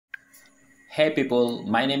Hey people,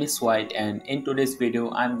 my name is White and in today's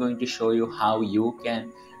video I'm going to show you how you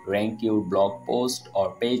can rank your blog post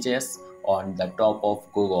or pages on the top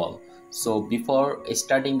of Google. So before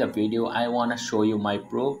starting the video I want to show you my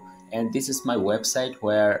proof, and this is my website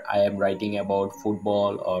where I am writing about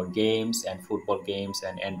football or games and football games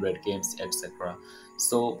and Android games, etc.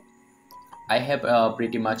 So I have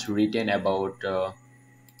pretty much written about uh,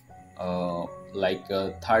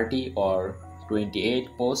 30 or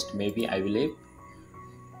 28 posts maybe, I believe.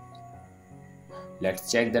 Let's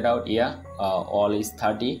check that out. Yeah, all is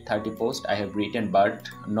 30 posts I have written, but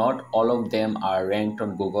not all of them are ranked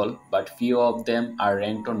on Google, but few of them are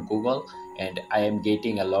ranked on Google, and I am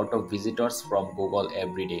getting a lot of visitors from Google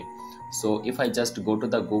every day. So if I just go to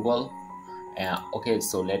the Google, okay,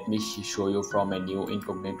 so let me show you from a new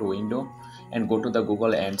incognito window, and go to the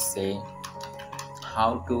Google and say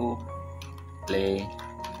how to play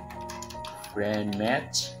friend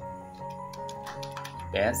match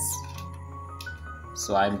pass.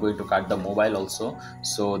 So I'm going to cut the mobile also.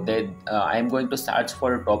 So that I'm going to search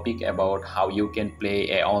for a topic about how you can play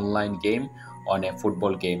a online game on a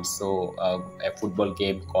football game. So a football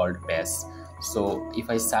game called PES. So if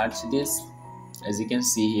I search this, as you can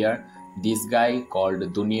see here, this guy called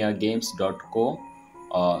duniagames.co,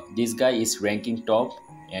 this guy is ranking top.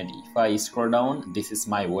 And if I scroll down, this is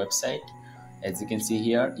my website. As you can see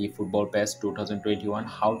here, eFootball PES 2021,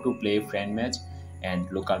 how to play friend match and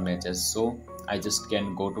local matches. So I just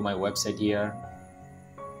can go to my website here,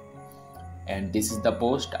 and this is the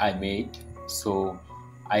post I made. So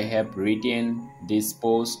I have written this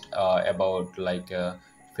post about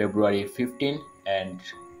February 15, and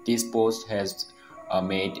this post has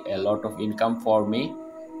made a lot of income for me.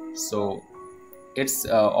 So it's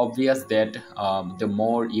obvious that the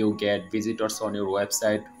more you get visitors on your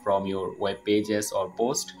website from your web pages or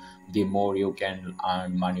post, the more you can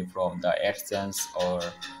earn money from the AdSense or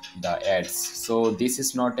the ads. So this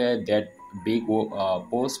is not a that big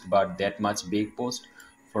post, but that much big post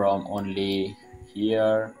from only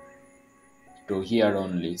here to here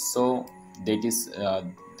only. So that is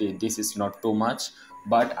this is not too much,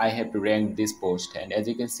 but I have ranked this post. And as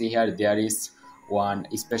you can see here, there is one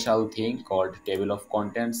special thing called table of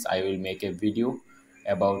contents. I will make a video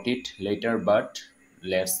about it later, but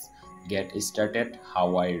let's get started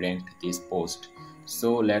how I ranked this post.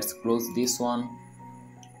 So let's close this one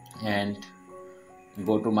and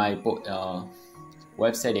go to my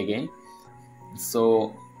website again.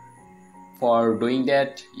 So for doing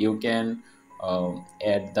that, you can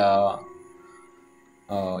add the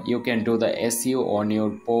you can do the SEO on your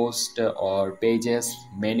post or pages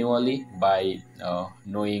manually by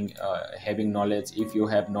having knowledge. If you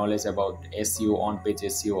have knowledge about SEO, on page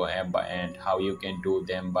SEO, and how you can do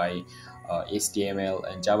them by HTML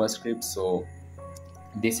and JavaScript, so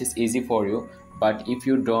this is easy for you. But if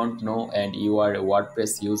you don't know and you are a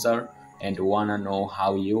WordPress user and wanna know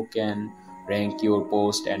how you can rank your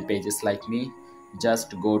post and pages like me,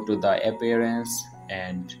 just go to the appearance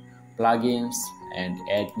and plugins and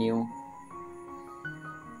add new.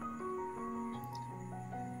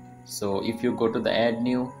 So if you go to the add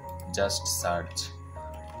new, just search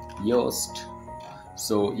Yoast.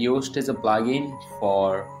 So Yoast is a plugin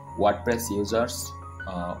for WordPress users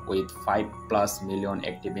with 5+ million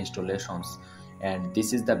active installations, and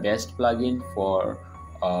this is the best plugin for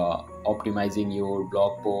optimizing your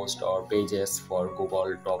blog post or pages for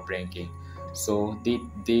Google top ranking. So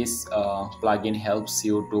this plugin helps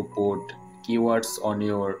you to put keywords on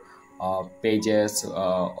your pages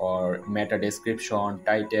or meta description,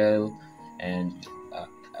 title, and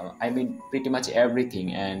I mean pretty much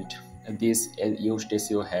everything. And this Yoast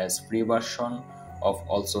SEO has free version, of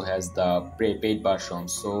also has the paid version.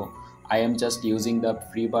 So I am just using the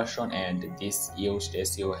free version, and this Yoast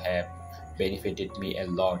SEO have benefited me a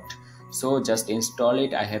lot. So just install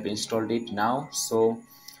it. I have installed it now. So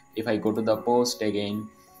if I go to the post again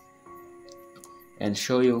and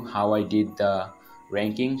show you how I did the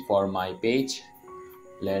ranking for my page,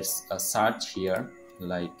 let's search here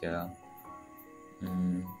I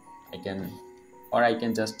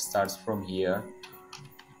can just search from here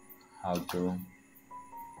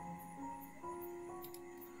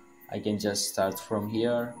I can just search from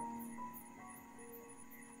here,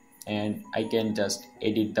 and I can just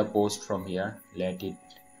edit the post from here. Let it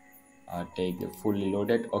take fully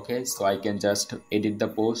loaded. Okay, so I can just edit the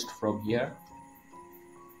post from here.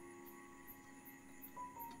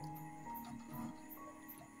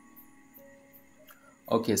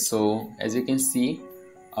 Okay, so as you can see,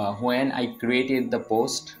 when I created the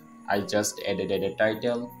post, I just added a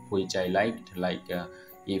title which I liked,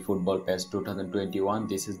 eFootball PES 2021.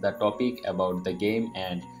 This is the topic about the game,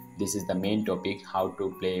 and this is the main topic, how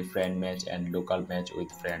to play friend match and local match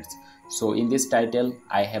with friends. So in this title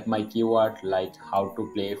I have my keyword like how to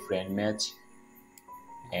play friend match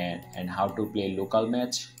and how to play local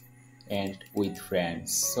match and with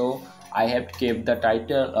friends. So I have kept the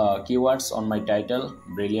title keywords on my title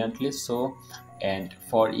brilliantly. So, and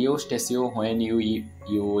for Yoast SEO, when you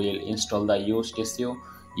will install the Yoast SEO,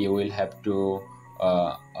 you will have to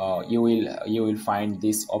you will find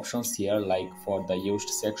these options here like for the Yoast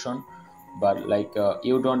section, but like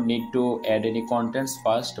you don't need to add any contents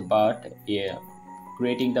first, but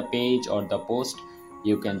creating the page or the post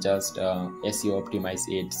you can just SEO optimize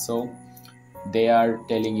it. So they are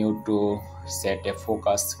telling you to set a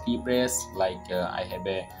focus key press like I have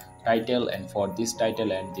a title, and for this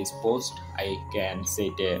title and this post I can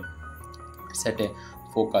set a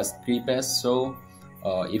focus key press. So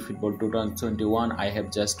if it was 2021, I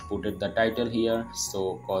have just put the title here,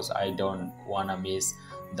 so because I don't wanna miss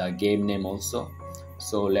the game name also.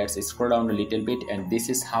 So let's scroll down a little bit, and this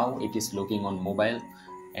is how it is looking on mobile.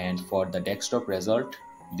 And for the desktop result,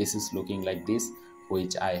 this is looking like this,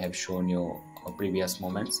 which I have shown you previous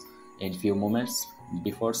moments in few moments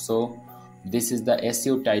before. So this is the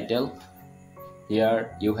SEO title.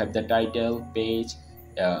 Here you have the title, page,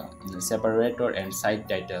 separator and site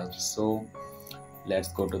title. So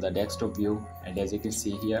let's go to the desktop view, and as you can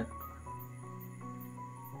see here,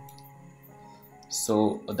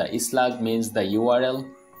 so the slug means the URL,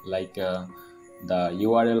 like the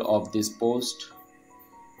URL of this post.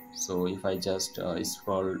 So if I just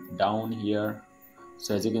scroll down here,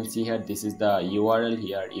 so as you can see here, this is the URL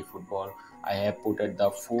here. eFootball, I have put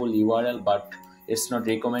the full URL, but it's not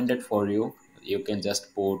recommended for you. You can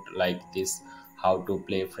just put like this, how to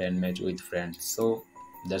play friend match with friends. So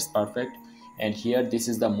that's perfect. And here this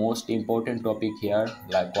is the most important topic here,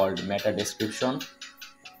 like called meta description,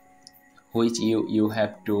 which you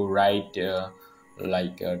have to write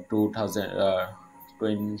like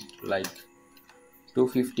 2020 like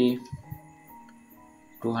 250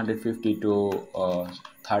 to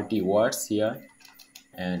 30 words here,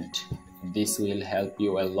 and this will help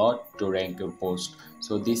you a lot to rank your post.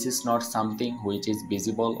 So this is not something which is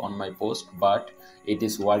visible on my post, but it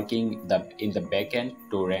is working in the backend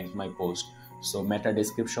to rank my post. So meta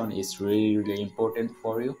description is really important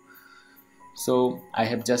for you. So I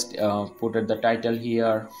have just put the title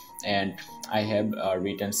here, and I have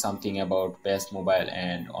written something about PES mobile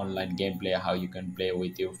and online gameplay, how you can play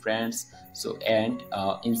with your friends. So and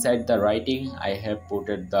inside the writing I have put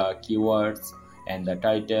the keywords and the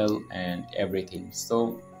title and everything.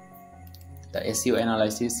 So the SEO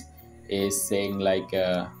analysis is saying like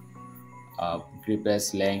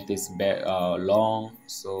creepers length is long,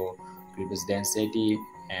 so creepers density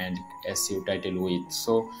and SEO title width.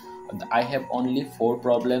 So I have only 4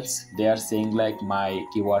 problems. They are saying like my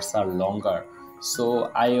keywords are longer,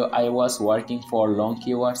 so I was working for long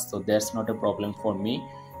keywords, so that's not a problem for me.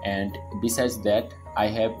 And besides that, I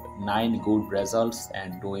have 9 good results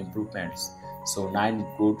and 2 improvements. So 9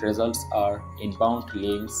 good results are inbound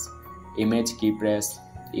links, image key press,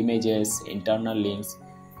 images, internal links,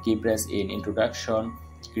 key press in introduction,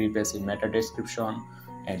 key press in meta description,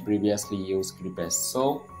 and previously used key press.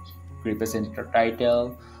 So key press in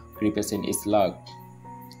title, key press in slug.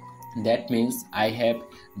 That means I have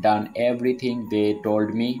done everything they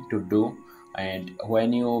told me to do. And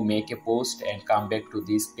when you make a post and come back to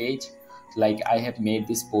this page, like I have made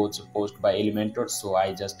this post by Elementor, so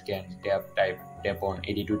I just can tap on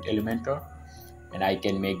edit with Elementor, and I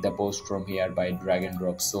can make the post from here by drag and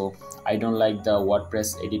drop. So I don't like the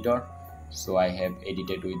WordPress editor, so I have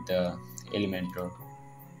edited with the Elementor.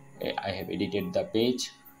 I have edited the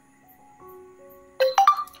page.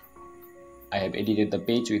 I have edited the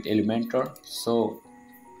page with Elementor. So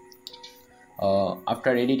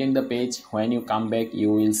after editing the page, when you come back,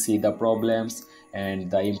 you will see the problems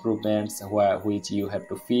and the improvements which you have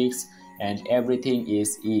to fix, and everything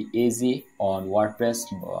is easy on WordPress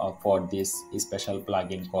for this special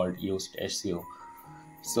plugin called Yoast SEO.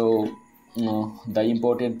 So the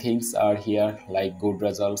important things are here, like good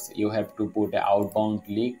results. You have to put an outbound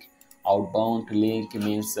link. Outbound link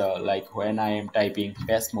means like when I am typing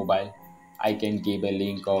PES mobile, I can give a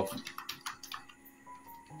link of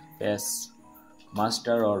PES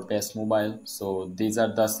master or PES mobile. So these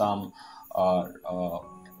are the some pro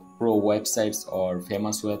websites or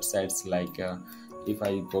famous websites, like if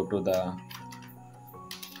I go to the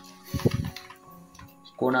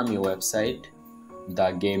Konami website,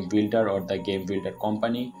 the game builder or the game builder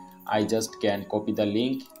company, I just can copy the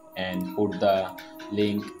link and put the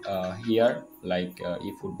link here, like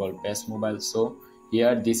eFootball PES mobile. So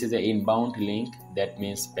here this is an inbound link, that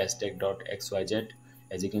means pestech.xyz.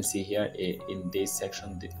 As you can see here in this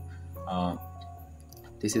section, uh,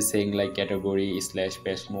 this is saying like category slash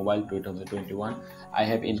best mobile 2021. I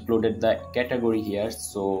have included the category here,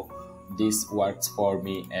 so this works for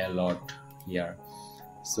me a lot here.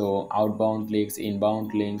 So outbound links,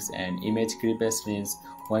 inbound links, and image creepers means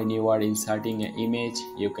when you are inserting an image,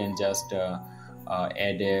 you can just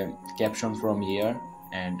add a caption from here,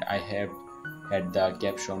 and I have had the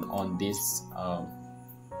caption on this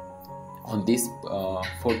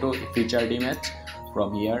photo featured image.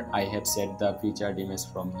 From here I have set the featured image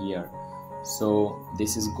from here, so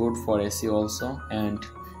this is good for SEO also. And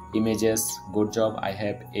images, good job.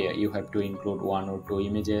 You have to include 1 or 2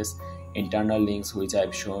 images. Internal links, which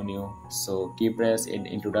I've shown you. So keypress in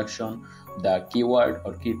introduction, the keyword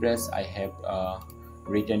or keypress I have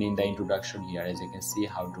written in the introduction here. As you can see,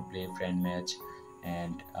 how to play friend match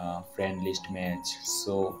and friend list match.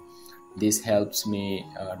 So this helps me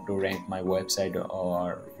to rank my website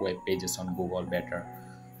or web pages on Google better.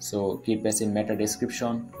 So keypress in meta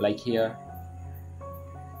description like here,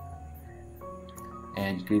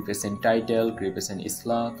 and keypress in title, keypress in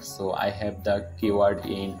slug. So I have the keyword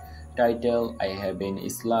in title, I have in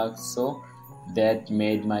slug, so that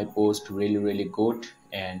made my post really good.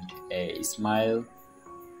 And a smile,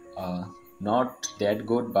 not that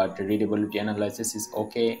good, but readability analysis is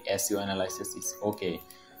okay, SEO analysis is okay.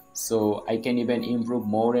 So I can even improve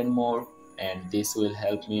more and more, and this will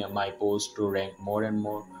help me my post to rank more and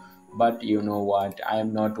more. But you know what, I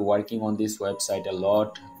am not working on this website a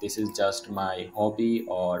lot. This is just my hobby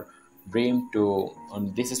or dream to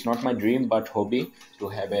this is not my dream but hobby, to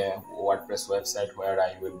have a WordPress website where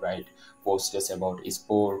I will write posts about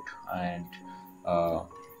sport and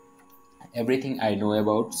everything I know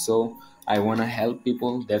about. So I want to help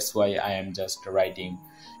people, that's why I am just writing.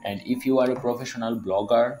 And if you are a professional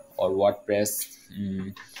blogger or WordPress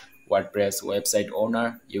website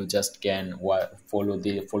owner, you just can follow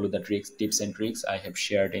the tips and tricks I have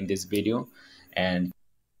shared in this video. And